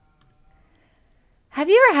Have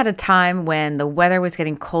you ever had a time when the weather was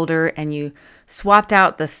getting colder and you swapped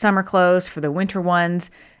out the summer clothes for the winter ones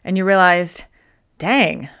and you realized,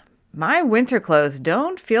 dang, my winter clothes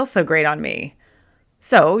don't feel so great on me?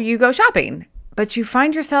 So you go shopping, but you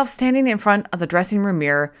find yourself standing in front of the dressing room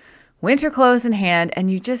mirror, winter clothes in hand, and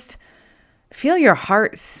you just feel your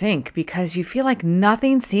heart sink because you feel like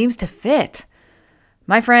nothing seems to fit.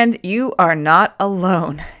 My friend, you are not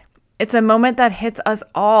alone. It's a moment that hits us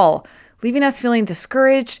all, leaving us feeling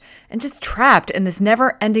discouraged and just trapped in this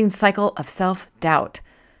never-ending cycle of self-doubt.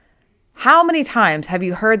 How many times have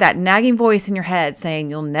you heard that nagging voice in your head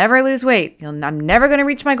saying, you'll never lose weight, I'm never going to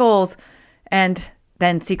reach my goals, and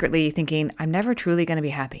then secretly thinking, I'm never truly going to be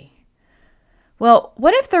happy? Well,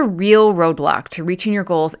 what if the real roadblock to reaching your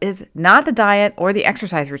goals is not the diet or the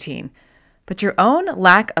exercise routine, but your own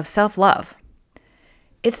lack of self-love?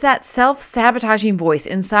 It's that self-sabotaging voice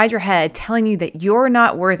inside your head telling you that you're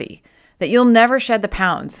not worthy, that you'll never shed the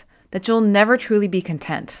pounds, that you'll never truly be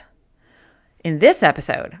content. In this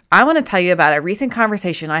episode, I want to tell you about a recent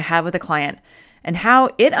conversation I had with a client and how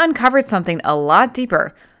it uncovered something a lot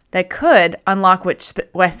deeper that could unlock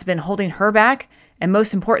what's been holding her back, and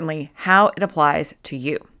most importantly, how it applies to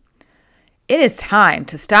you. It is time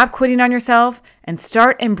to stop quitting on yourself and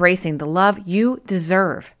start embracing the love you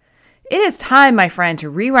deserve. It is time, my friend,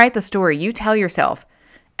 to rewrite the story you tell yourself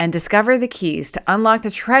and discover the keys to unlock the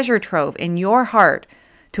treasure trove in your heart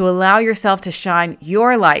to allow yourself to shine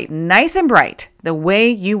your light nice and bright the way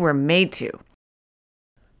you were made to.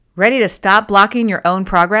 Ready to stop blocking your own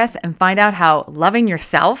progress and find out how loving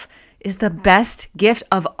yourself is the best gift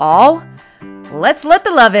of all? Let's let the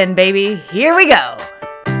love in, baby. Here we go.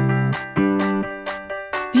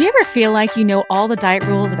 Do you ever feel like you know all the diet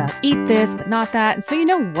rules about eat this, but not that, and so you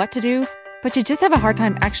know what to do, but you just have a hard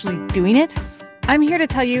time actually doing it? I'm here to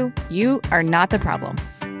tell you, you are not the problem.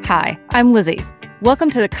 Hi, I'm Lizzie. Welcome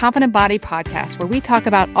to the Confident Body Podcast, where we talk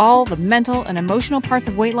about all the mental and emotional parts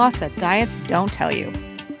of weight loss that diets don't tell you.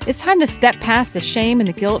 It's time to step past the shame and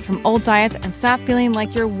the guilt from old diets and stop feeling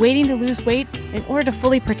like you're waiting to lose weight in order to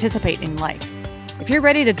fully participate in life. If you're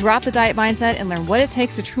ready to drop the diet mindset and learn what it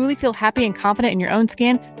takes to truly feel happy and confident in your own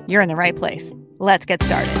skin, you're in the right place. Let's get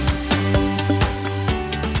started.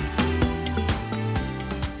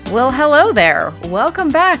 Well, hello there. Welcome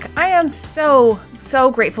back. I am so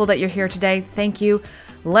grateful that you're here today. Thank you.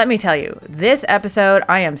 Let me tell you, this episode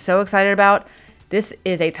I am so excited about. This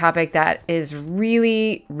is a topic that is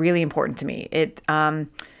really, really important to me.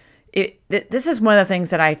 This is one of the things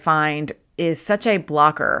that I find is such a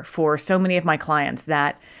blocker for so many of my clients,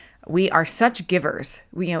 that we are such givers.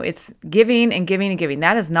 It's giving and giving and giving.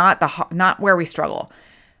 That is not where we struggle,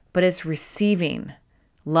 but it's receiving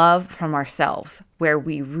love from ourselves where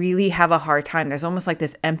we really have a hard time. There's almost like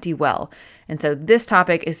this empty well. And so this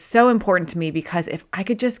topic is so important to me because if I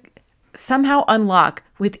could just somehow unlock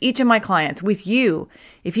with each of my clients, with you,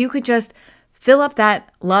 if you could just fill up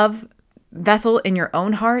that love vessel in your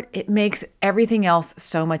own heart, it makes everything else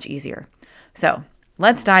so much easier. So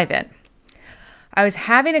let's dive in. I was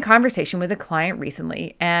having a conversation with a client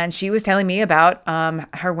recently, and she was telling me about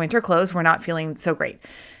her winter clothes were not feeling so great.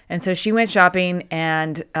 And so she went shopping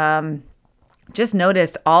and just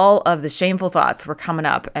noticed all of the shameful thoughts were coming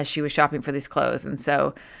up as she was shopping for these clothes. And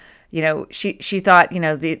so, she thought,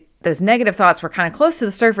 those negative thoughts were kind of close to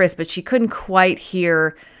the surface, but she couldn't quite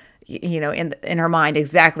hear, in her mind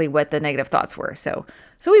exactly what the negative thoughts were. So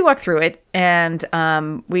we walked through it, and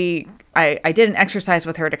I did an exercise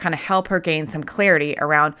with her to kind of help her gain some clarity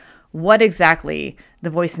around what exactly the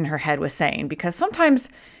voice in her head was saying, because sometimes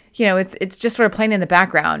it's just sort of playing in the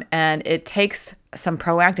background, and it takes some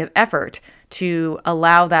proactive effort to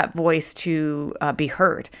allow that voice to be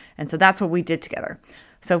heard. And so that's what we did together.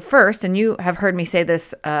 So first, and you have heard me say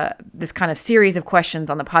this kind of series of questions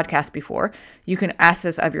on the podcast before, you can ask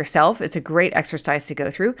this of yourself. It's a great exercise to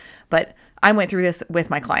go through, but I went through this with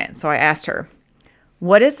my client. So I asked her,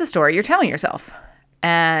 what is the story you're telling yourself?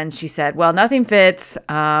 And she said, well, nothing fits.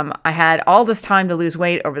 I had all this time to lose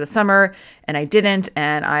weight over the summer and I didn't.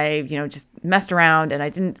 And I, just messed around and I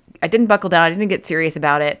didn't buckle down. I didn't get serious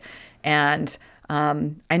about it. And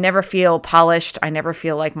I never feel polished. I never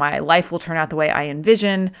feel like my life will turn out the way I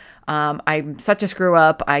envision. I'm such a screw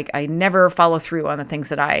up. I never follow through on the things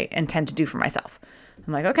that I intend to do for myself.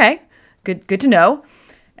 I'm like, okay, good to know.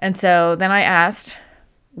 And so then I asked,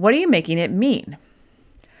 what are you making it mean?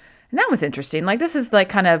 And that was interesting. Like, this is like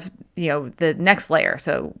kind of, the next layer.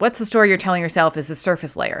 So what's the story you're telling yourself is the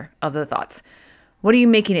surface layer of the thoughts. What are you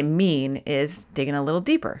making it mean is digging a little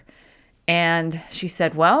deeper. And she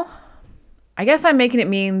said, well, I guess I'm making it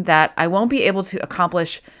mean that I won't be able to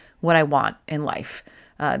accomplish what I want in life.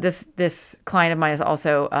 This client of mine is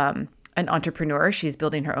also an entrepreneur. She's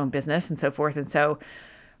building her own business and so forth. And so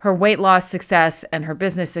her weight loss success and her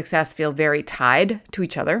business success feel very tied to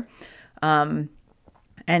each other.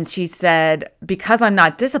 And she said, because I'm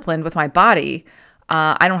not disciplined with my body,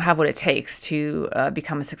 I don't have what it takes to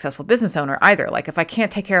become a successful business owner either. Like if I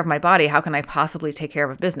can't take care of my body, how can I possibly take care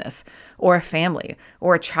of a business or a family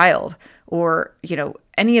or a child or,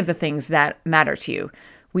 any of the things that matter to you?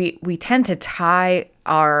 We tend to tie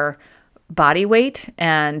our body weight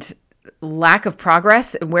and lack of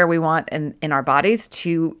progress where we want in our bodies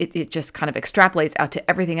to it just kind of extrapolates out to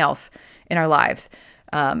everything else in our lives.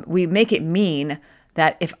 We make it mean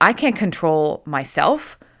that if I can't control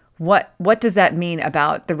myself, what does that mean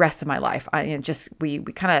about the rest of my life? We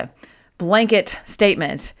kind of blanket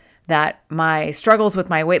statement that my struggles with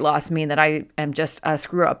my weight loss mean that I am just a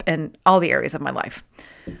screw up in all the areas of my life.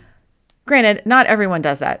 Granted, not everyone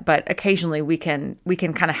does that, but occasionally we can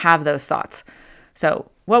kind of have those thoughts.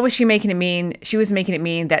 So what was she making it mean? She was making it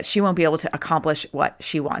mean that she won't be able to accomplish what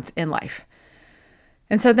she wants in life.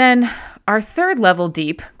 And so then our third level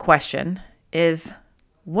deep question is,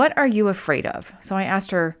 what are you afraid of? So I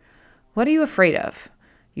asked her, what are you afraid of?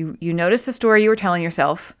 You noticed the story you were telling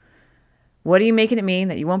yourself. What are you making it mean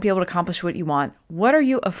that you won't be able to accomplish what you want? What are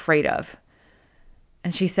you afraid of?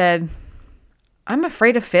 And she said, I'm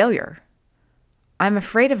afraid of failure. I'm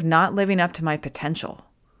afraid of not living up to my potential.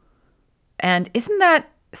 And isn't that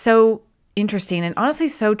so interesting and honestly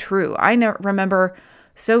so true? I remember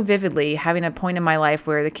so vividly having a point in my life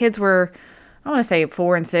where the kids were, I want to say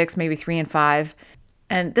 4 and 6, maybe 3 and 5.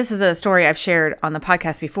 And this is a story I've shared on the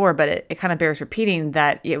podcast before, but it kind of bears repeating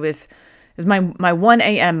that it was my 1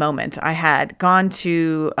 a.m. moment. I had gone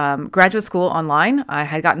to graduate school online. I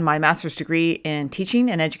had gotten my master's degree in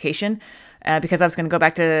teaching and education because I was going to go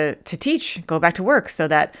back to teach, go back to work so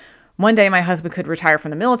that one day my husband could retire from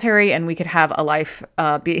the military and we could have a life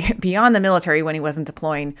beyond the military when he wasn't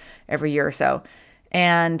deploying every year or so.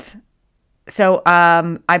 And so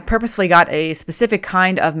I purposefully got a specific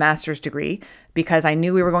kind of master's degree because I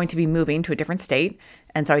knew we were going to be moving to a different state.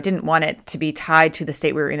 And so I didn't want it to be tied to the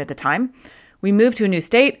state we were in at the time. We moved to a new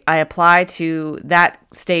state. I applied to that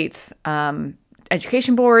state's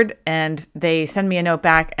education board and they send me a note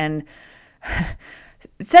back and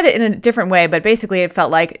said it in a different way, but basically it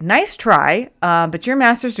felt like, nice try, but your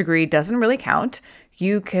master's degree doesn't really count.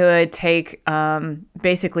 You could take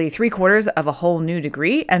basically 3/4 of a whole new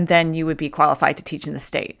degree, and then you would be qualified to teach in the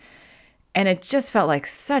state. And it just felt like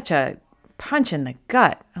such a punch in the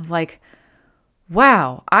gut of like,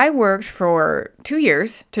 wow, I worked for 2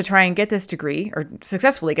 years to try and get this degree or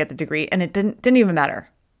successfully get the degree, and it didn't even matter.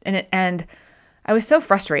 And I was so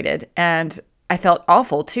frustrated, and I felt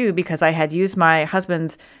awful too because I had used my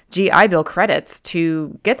husband's GI Bill credits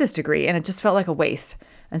to get this degree, and it just felt like a waste.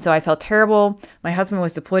 And so I felt terrible. My husband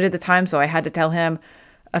was deployed at the time, so I had to tell him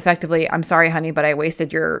effectively, I'm sorry, honey, but I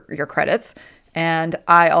wasted your credits. And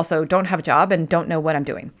I also don't have a job and don't know what I'm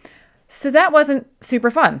doing. So that wasn't super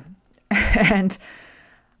fun. And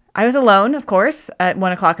I was alone, of course, at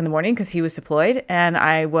 1 o'clock in the morning because he was deployed, and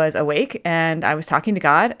I was awake and I was talking to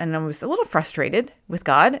God, and I was a little frustrated with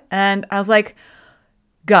God. And I was like,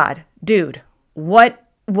 God, dude, what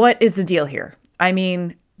is the deal here? I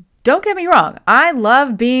mean, don't get me wrong. I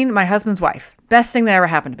love being my husband's wife. Best thing that ever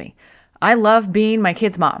happened to me. I love being my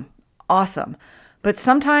kid's mom. Awesome. But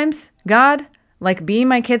sometimes, God, like being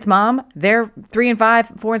my kid's mom, they're 3 and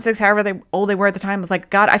 5, 4 and 6, however old they were at the time, I was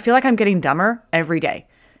like, God, I feel like I'm getting dumber every day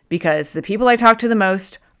because the people I talk to the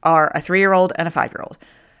most are a 3-year-old and a 5-year-old.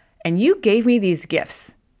 And you gave me these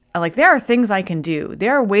gifts. Like there are things I can do.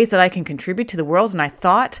 There are ways that I can contribute to the world. And I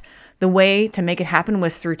thought the way to make it happen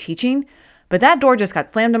was through teaching. But that door just got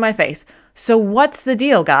slammed in my face. So what's the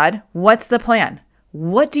deal, God? What's the plan?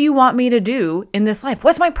 What do you want me to do in this life?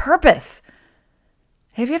 What's my purpose?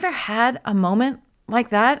 Have you ever had a moment like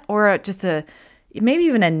that? Or maybe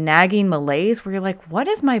even a nagging malaise where you're like, what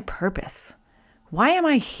is my purpose? Why am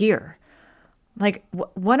I here? Like,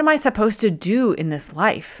 what am I supposed to do in this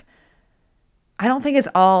life? I don't think it's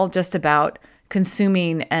all just about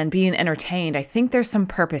consuming and being entertained. I think there's some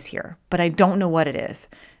purpose here, but I don't know what it is.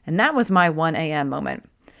 And that was my 1 a.m. moment.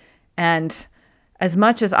 And as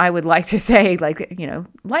much as I would like to say, like,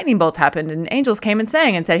 lightning bolts happened and angels came and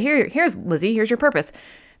sang and said, here's Lizzie, here's your purpose.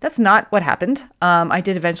 That's not what happened. I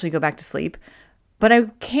did eventually go back to sleep, but I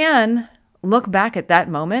can look back at that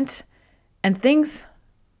moment and things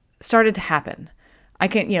started to happen. I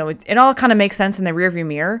can, it all kind of makes sense in the rearview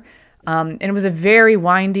mirror. And it was a very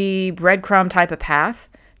windy breadcrumb type of path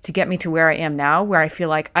to get me to where I am now, where I feel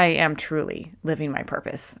like I am truly living my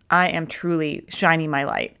purpose. I am truly shining my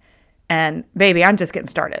light. And baby, I'm just getting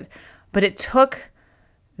started. But it took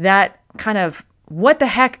that kind of what the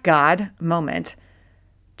heck, God moment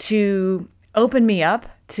to open me up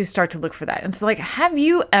to start to look for that. And so like, have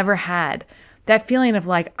you ever had that feeling of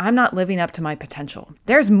like, I'm not living up to my potential?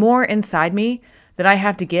 There's more inside me that I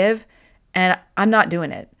have to give and I'm not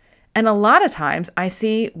doing it. And a lot of times I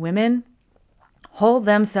see women hold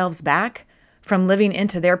themselves back from living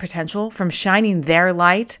into their potential, from shining their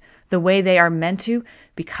light the way they are meant to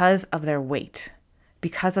because of their weight,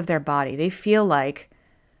 because of their body. They feel like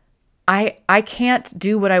I can't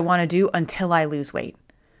do what I want to do until I lose weight.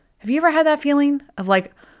 Have you ever had that feeling of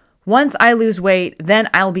like, once I lose weight, then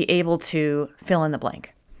I'll be able to fill in the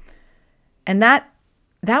blank? And that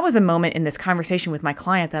was a moment in this conversation with my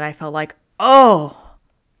client that I felt like, oh,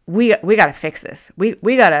 we got to fix this. We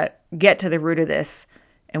got to get to the root of this,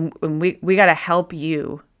 and we got to help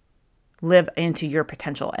you live into your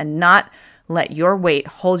potential and not let your weight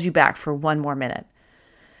hold you back for one more minute.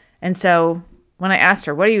 And so when I asked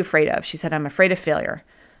her, what are you afraid of? She said, I'm afraid of failure.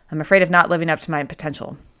 I'm afraid of not living up to my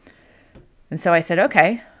potential. And so I said,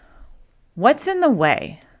 okay, what's in the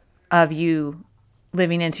way of you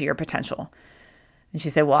living into your potential? And she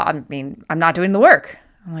said, well, I'm not doing the work.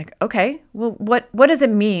 I'm like, okay, well, what does it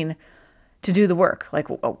mean to do the work? Like,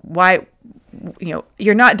 why,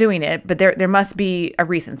 you're not doing it, but there must be a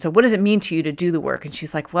reason. So what does it mean to you to do the work? And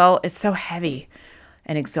she's like, well, it's so heavy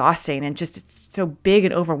and exhausting and just it's so big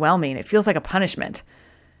and overwhelming. It feels like a punishment.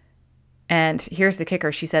 And here's the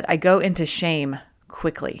kicker. She said, I go into shame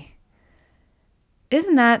quickly.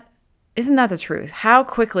 Isn't that the truth? How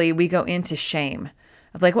quickly we go into shame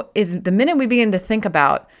of like, what is the minute we begin to think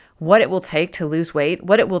about what it will take to lose weight,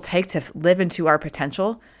 what it will take to live into our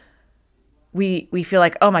potential, we feel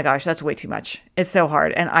like, oh my gosh, that's way too much. It's so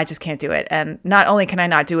hard and I just can't do it. And not only can I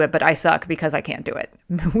not do it, but I suck because I can't do it.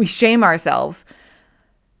 We shame ourselves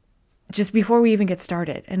just before we even get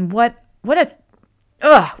started. And what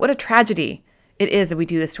a tragedy it is that we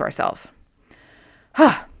do this to ourselves.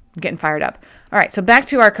 I'm getting fired up. All right, so back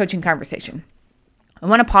to our coaching conversation. I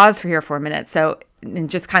want to pause for a minute and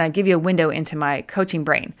just kind of give you a window into my coaching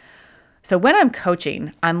brain. So when I'm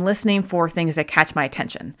coaching, I'm listening for things that catch my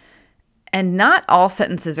attention. And not all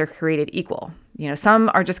sentences are created equal. Some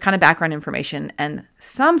are just kind of background information, and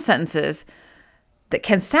some sentences that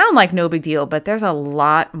can sound like no big deal, but there's a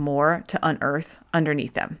lot more to unearth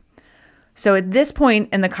underneath them. So at this point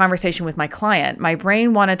in the conversation with my client, my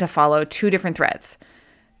brain wanted to follow two different threads.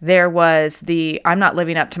 There was the I'm not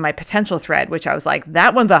living up to my potential thread, which I was like,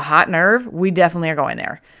 that one's a hot nerve. We definitely are going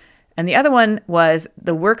there. And the other one was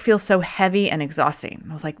the work feels so heavy and exhausting.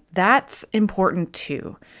 I was like, that's important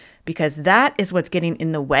too, because that is what's getting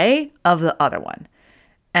in the way of the other one.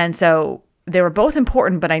 And so they were both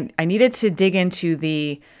important, but I needed to dig into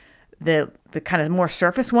the kind of more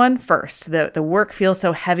surface one first. The work feels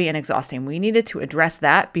so heavy and exhausting. We needed to address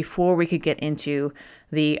that before we could get into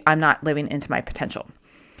the I'm not living into my potential.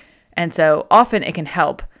 And so often it can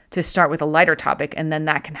help to start with a lighter topic, and then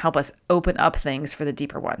that can help us open up things for the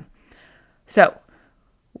deeper one. So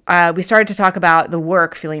we started to talk about the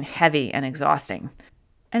work feeling heavy and exhausting.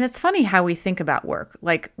 And it's funny how we think about work.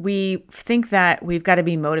 Like we think that we've got to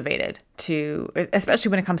be motivated to, especially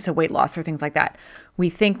when it comes to weight loss or things like that. We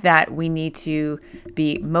think that we need to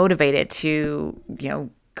be motivated to,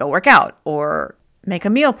 go work out or make a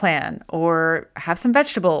meal plan or have some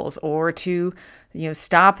vegetables or to,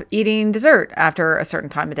 stop eating dessert after a certain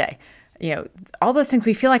time of day. All those things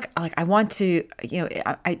we feel like I want to,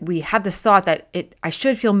 we have this thought that I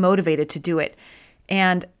should feel motivated to do it.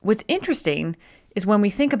 And what's interesting is when we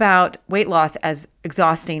think about weight loss as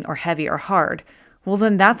exhausting or heavy or hard, well,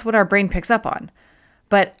 then that's what our brain picks up on.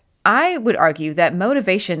 But I would argue that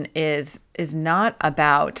motivation is not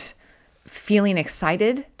about feeling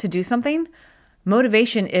excited to do something.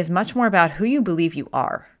 Motivation is much more about who you believe you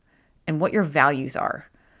are and what your values are.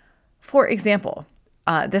 For example,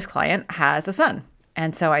 this client has a son.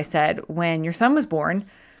 And so I said, when your son was born,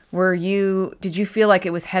 did you feel like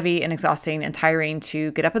it was heavy and exhausting and tiring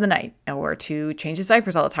to get up in the night or to change his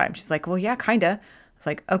diapers all the time? She's like, well, yeah, kind of. I was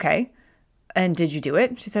like, okay. And did you do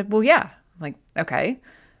it? She said, well, yeah. I'm like, okay.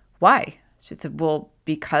 Why? She said, well,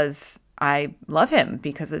 because I love him,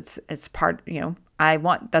 because it's part,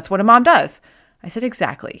 that's what a mom does. I said,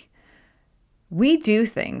 exactly. We do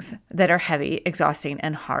things that are heavy, exhausting,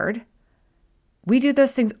 and hard. We do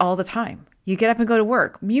those things all the time. You get up and go to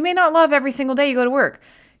work. You may not love every single day you go to work.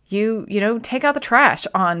 You take out the trash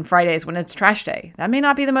on Fridays when it's trash day. That may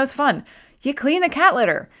not be the most fun. You clean the cat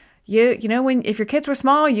litter. If your kids were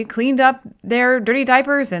small, you cleaned up their dirty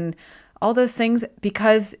diapers and all those things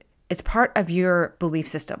because it's part of your belief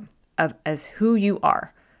system as who you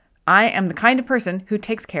are. I am the kind of person who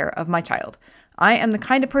takes care of my child. I am the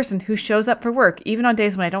kind of person who shows up for work even on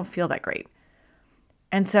days when I don't feel that great.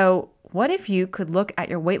 And so what if you could look at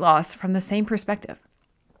your weight loss from the same perspective?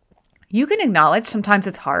 You can acknowledge sometimes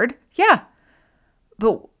it's hard. Yeah.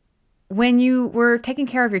 But when you were taking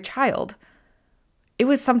care of your child,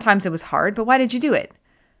 sometimes it was hard, but why did you do it?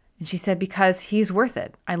 And she said, because he's worth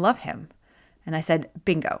it. I love him. And I said,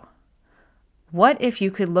 bingo. What if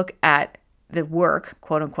you could look at the work,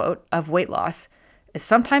 quote unquote, of weight loss as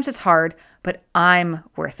sometimes it's hard, but I'm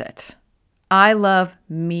worth it. I love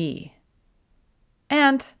me.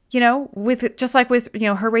 And, just like with,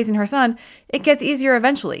 her raising her son, it gets easier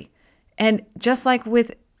eventually. And just like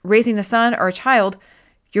with raising a son or a child,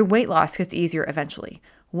 your weight loss gets easier eventually.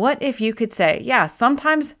 What if you could say, yeah,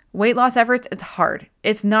 sometimes weight loss efforts, it's hard.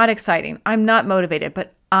 It's not exciting. I'm not motivated,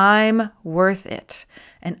 but I'm worth it.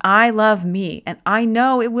 And I love me. And I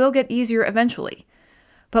know it will get easier eventually.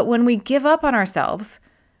 But when we give up on ourselves,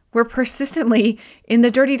 we're persistently in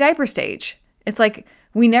the dirty diaper stage. It's like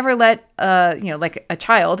we never let, like a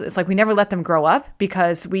child, it's like we never let them grow up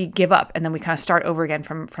because we give up and then we kind of start over again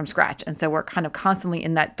from scratch. And so we're kind of constantly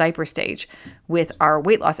in that diaper stage with our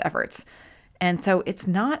weight loss efforts. And so it's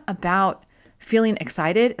not about feeling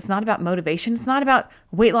excited. It's not about motivation. It's not about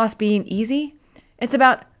weight loss being easy. It's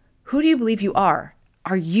about, who do you believe you are?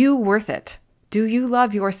 Are you worth it? Do you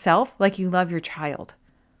love yourself like you love your child?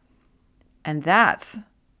 And that's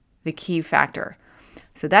the key factor.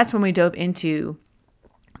 So that's when we dove into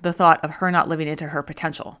the thought of her not living into her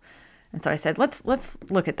potential. And so I said, let's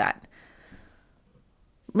look at that.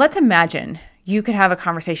 Let's imagine you could have a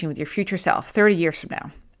conversation with your future self 30 years from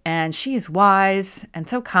now. And she is wise and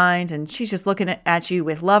so kind, and she's just looking at you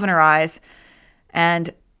with love in her eyes. And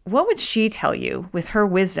what would she tell you with her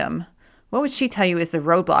wisdom? What would she tell you is the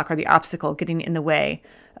roadblock or the obstacle getting in the way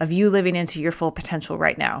of you living into your full potential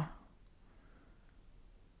right now?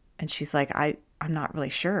 And she's like, I'm not really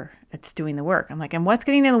sure. It's doing the work. I'm like, and what's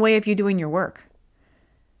getting in the way of you doing your work?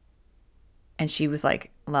 And she was like,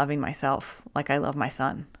 loving myself like I love my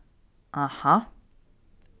son. Uh-huh.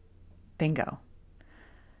 Bingo.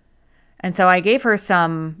 And so I gave her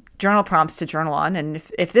some journal prompts to journal on. And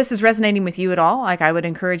if this is resonating with you at all, like, I would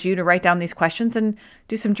encourage you to write down these questions and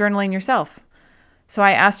do some journaling yourself. So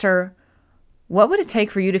I asked her, what would it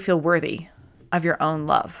take for you to feel worthy of your own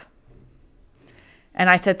love? And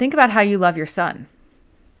I said, think about how you love your son.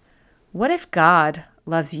 What if God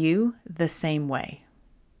loves you the same way?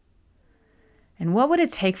 And what would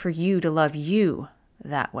it take for you to love you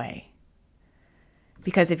that way?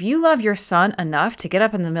 Because if you love your son enough to get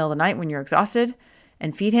up in the middle of the night when you're exhausted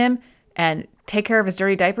and feed him and take care of his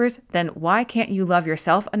dirty diapers, then why can't you love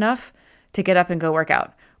yourself enough to get up and go work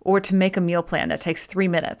out or to make a meal plan that takes 3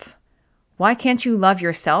 minutes? Why can't you love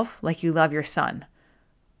yourself like you love your son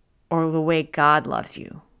or the way God loves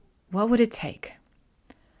you? What would it take?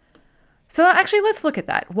 So actually, let's look at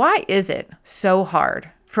that. Why is it so hard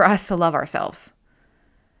for us to love ourselves?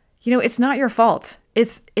 It's not your fault.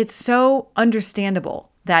 It's so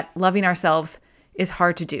understandable that loving ourselves is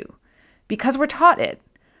hard to do because we're taught it.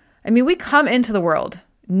 I mean, we come into the world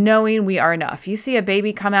knowing we are enough. You see a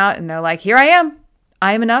baby come out and they're like, here I am.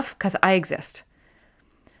 I am enough because I exist.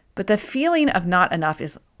 But the feeling of not enough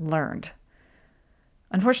is learned.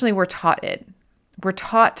 Unfortunately, we're taught it. We're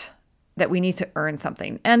taught that we need to earn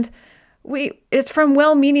something. And it's from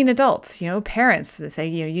well-meaning adults, parents that say,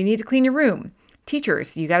 you need to clean your room.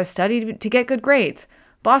 Teachers, you got to study to get good grades.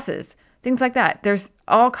 Bosses, things like that. There's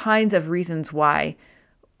all kinds of reasons why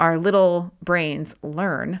our little brains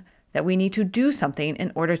learn that we need to do something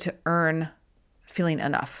in order to earn feeling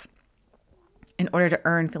enough, in order to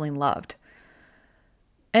earn feeling loved.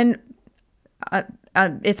 And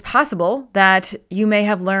it's possible that you may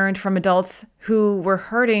have learned from adults who were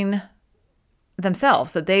hurting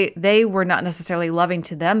themselves, that they were not necessarily loving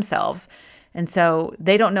to themselves. And so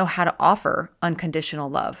they don't know how to offer unconditional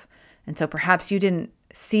love. And so perhaps you didn't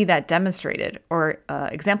see that demonstrated or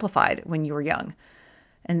exemplified when you were young.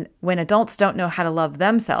 And when adults don't know how to love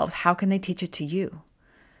themselves, how can they teach it to you?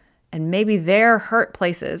 And maybe their hurt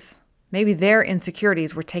places, maybe their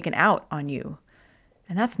insecurities were taken out on you.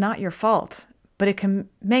 And that's not your fault. But it can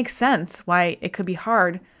make sense why it could be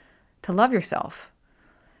hard to love yourself.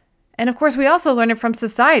 And of course, we also learn it from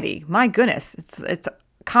society. My goodness, it's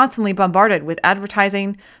constantly bombarded with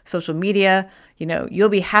advertising, social media. You'll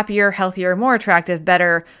be happier, healthier, more attractive,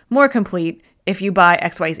 better, more complete if you buy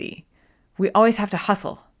XYZ. We always have to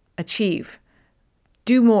hustle, achieve,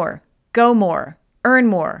 do more, go more, earn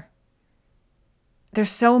more. There's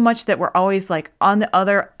so much that we're always like on the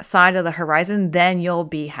other side of the horizon, then you'll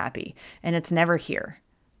be happy. And it's never here.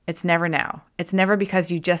 It's never now. It's never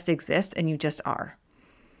because you just exist and you just are.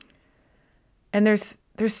 And there's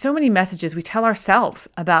so many messages we tell ourselves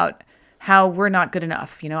about how we're not good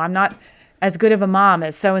enough. I'm not as good of a mom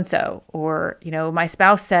as so-and-so, or, my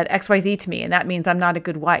spouse said XYZ to me, and that means I'm not a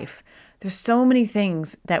good wife. There's so many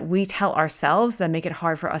things that we tell ourselves that make it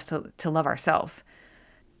hard for us to love ourselves.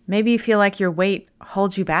 Maybe you feel like your weight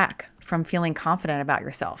holds you back from feeling confident about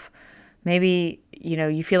yourself. Maybe,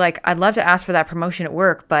 you feel like I'd love to ask for that promotion at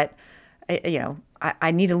work, but,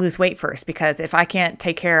 I need to lose weight first, because if I can't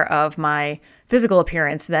take care of my physical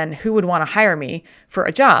appearance, then who would want to hire me for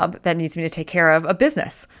a job that needs me to take care of a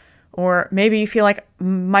business? Or maybe you feel like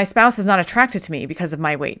my spouse is not attracted to me because of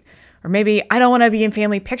my weight. Or maybe I don't want to be in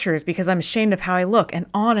family pictures because I'm ashamed of how I look, and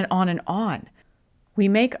on and on and on. We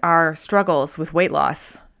make our struggles with weight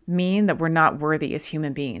loss mean that we're not worthy as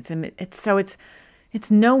human beings. And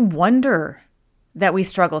it's no wonder that we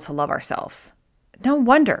struggle to love ourselves. No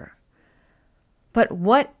wonder. But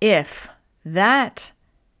what if that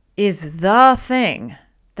is the thing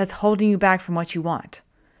that's holding you back from what you want?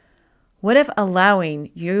 What if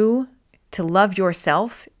allowing you to love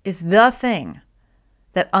yourself is the thing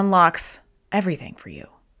that unlocks everything for you?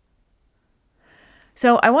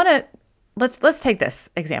 So let's take this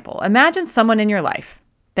example. Imagine someone in your life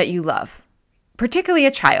that you love, particularly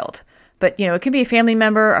a child, but it can be a family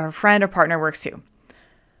member or a friend or partner, works too.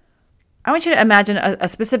 I want you to imagine a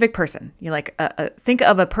specific person. Think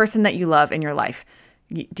of a person that you love in your life.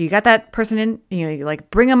 Do you got that person in? You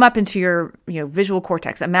bring them up into your visual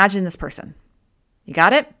cortex. Imagine this person. You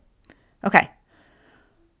got it? Okay.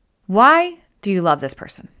 Why do you love this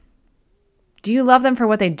person? Do you love them for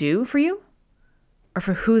what they do for you, or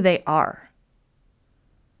for who they are?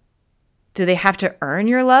 Do they have to earn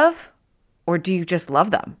your love, or do you just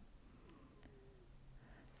love them?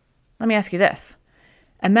 Let me ask you this.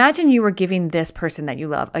 Imagine you were giving this person that you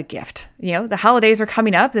love a gift. The holidays are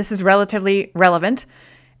coming up. This is relatively relevant.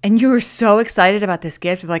 And you're so excited about this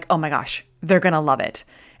gift. You're like, oh my gosh, they're going to love it.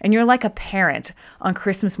 And you're like a parent on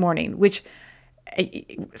Christmas morning, which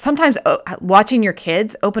sometimes watching your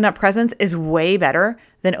kids open up presents is way better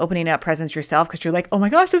than opening up presents yourself, because you're like, oh my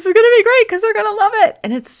gosh, this is going to be great because they're going to love it.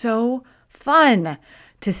 And it's so fun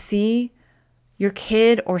to see your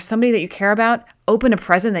kid or somebody that you care about open a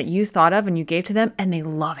present that you thought of and you gave to them, and they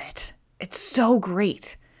love it. It's so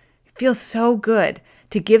great. It feels so good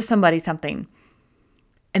to give somebody something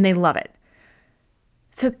and they love it.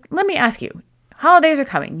 So let me ask you, holidays are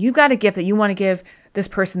coming. You've got a gift that you want to give this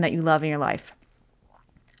person that you love in your life.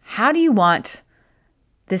 How do you want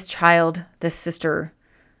this child, this sister,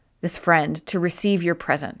 this friend to receive your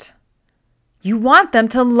present? You want them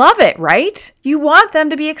to love it, right? You want them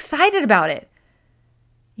to be excited about it.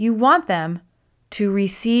 You want them to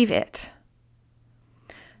receive it.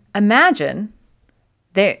 Imagine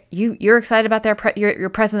you're excited about your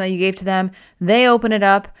present that you gave to them. They open it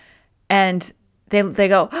up and they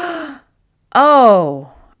go,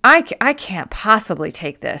 oh, I can't possibly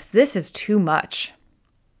take this. This is too much.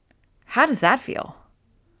 How does that feel?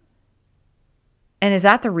 And is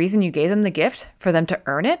that the reason you gave them the gift? For them to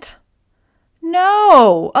earn it?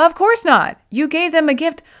 No, of course not. You gave them a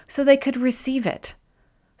gift so they could receive it,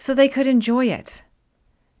 so they could enjoy it.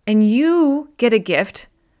 And you get a gift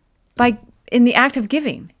in the act of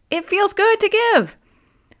giving. It feels good to give.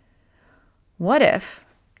 What if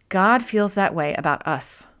God feels that way about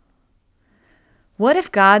us? What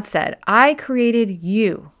if God said, I created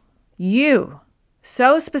you,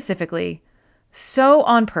 so specifically, so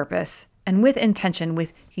on purpose, and with intention,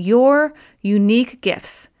 with your unique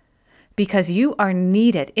gifts, because you are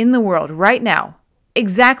needed in the world right now,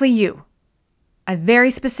 exactly you. I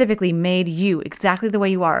very specifically made you exactly the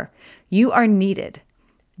way you are. You are needed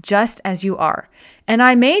just as you are. And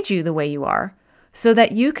I made you the way you are so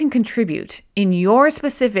that you can contribute in your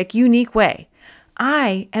specific, unique way.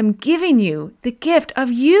 I am giving you the gift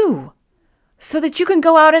of you so that you can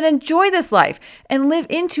go out and enjoy this life and live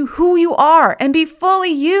into who you are and be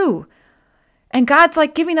fully you. And God's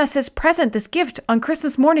like giving us this present, this gift on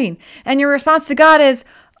Christmas morning. And your response to God is,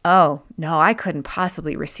 oh, no, I couldn't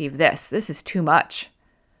possibly receive this. This is too much.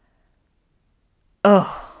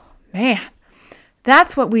 Oh, man.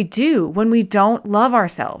 That's what we do when we don't love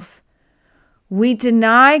ourselves. We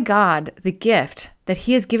deny God the gift that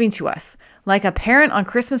He is giving to us, like a parent on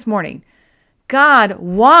Christmas morning. God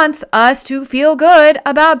wants us to feel good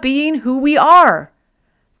about being who we are,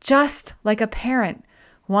 just like a parent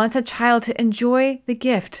wants a child to enjoy the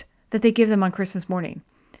gift that they give them on Christmas morning.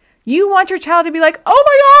 You want your child to be like, oh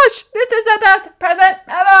my gosh, this is the best present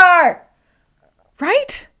ever,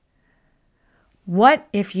 right? What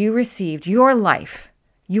if you received your life,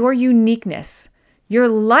 your uniqueness, your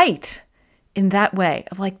light in that way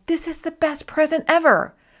of like, this is the best present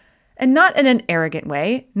ever. And not in an arrogant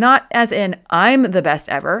way, not as in I'm the best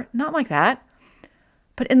ever, not like that,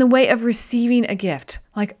 but in the way of receiving a gift.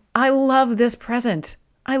 Like, I love this present.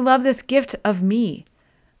 I love this gift of me.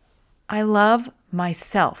 I love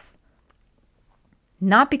myself.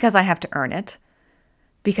 Not because I have to earn it,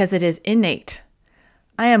 because it is innate.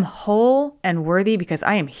 I am whole and worthy because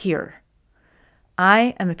I am here.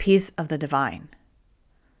 I am a piece of the divine.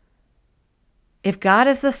 If God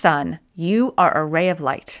is the sun, you are a ray of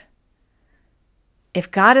light. If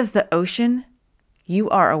God is the ocean, you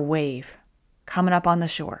are a wave coming up on the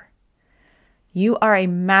shore. You are a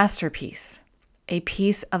masterpiece, a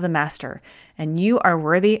piece of the master, and you are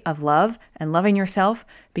worthy of love and loving yourself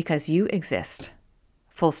because you exist.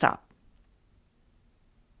 Full stop.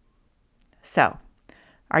 So,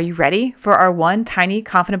 are you ready for our one tiny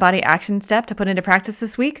confident body action step to put into practice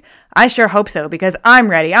this week? I sure hope so, because I'm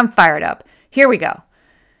ready. I'm fired up. Here we go.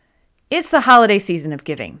 It's the holiday season of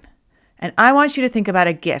giving, and I want you to think about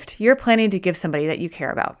a gift you're planning to give somebody that you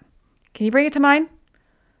care about. Can you bring it to mind?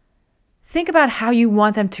 Think about how you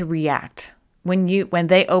want them to react when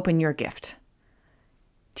they open your gift.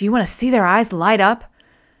 Do you want to see their eyes light up?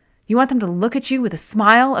 You want them to look at you with a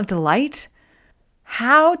smile of delight?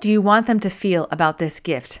 How do you want them to feel about this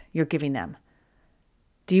gift you're giving them?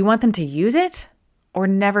 Do you want them to use it or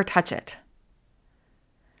never touch it?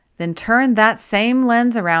 Then turn that same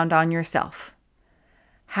lens around on yourself.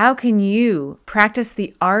 How can you practice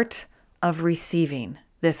the art of receiving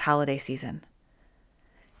this holiday season?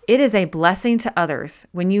 It is a blessing to others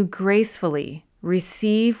when you gracefully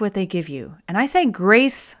receive what they give you. And I say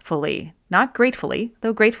gracefully, not gratefully,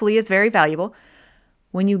 though gratefully is very valuable.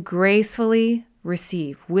 When you gracefully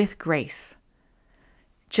receive with grace.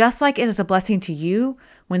 Just like it is a blessing to you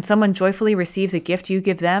when someone joyfully receives a gift you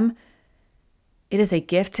give them, it is a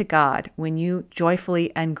gift to God when you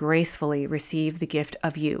joyfully and gracefully receive the gift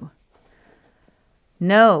of you.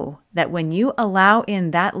 Know that when you allow in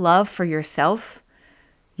that love for yourself,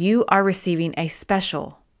 you are receiving a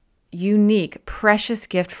special, unique, precious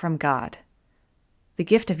gift from God, the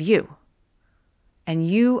gift of you. And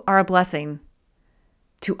you are a blessing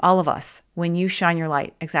to all of us when you shine your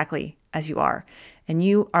light exactly as you are. And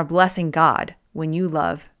you are blessing God when you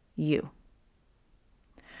love you.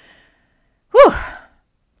 Whew.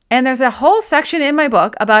 And there's a whole section in my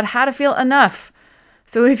book about how to feel enough.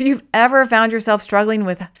 So if you've ever found yourself struggling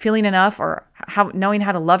with feeling enough or knowing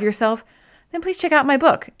how to love yourself, then please check out my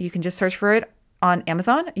book. You can just search for it on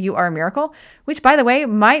Amazon, You Are a Miracle, which, by the way,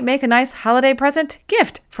 might make a nice holiday present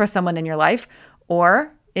gift for someone in your life.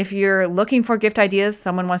 Or if you're looking for gift ideas,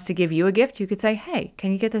 someone wants to give you a gift, you could say, hey,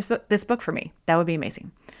 can you get this book for me? That would be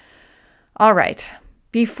amazing. All right.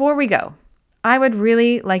 Before we go, I would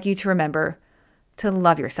really like you to remember to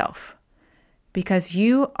love yourself because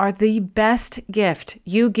you are the best gift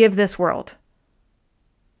you give this world.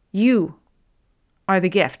 You are the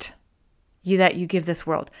gift that you give this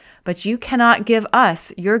world, but you cannot give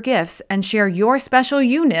us your gifts and share your special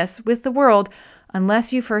you-ness with the world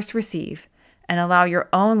unless you first receive and allow your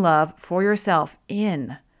own love for yourself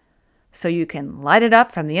in so you can light it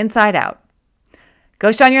up from the inside out.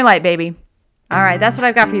 Go shine your light, baby. All right, that's what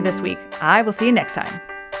I've got for you this week. I will see you next time.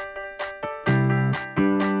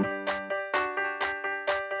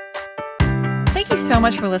 Thank you so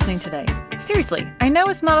much for listening today. Seriously, I know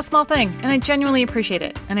it's not a small thing, and I genuinely appreciate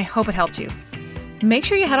it, and I hope it helped you. Make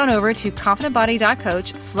sure you head on over to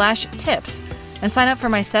confidentbody.coach/tips and sign up for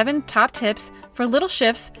my 7 top tips for little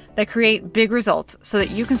shifts that create big results so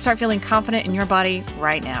that you can start feeling confident in your body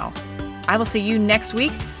right now. I will see you next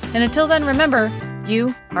week, and until then, remember,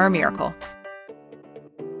 you are a miracle.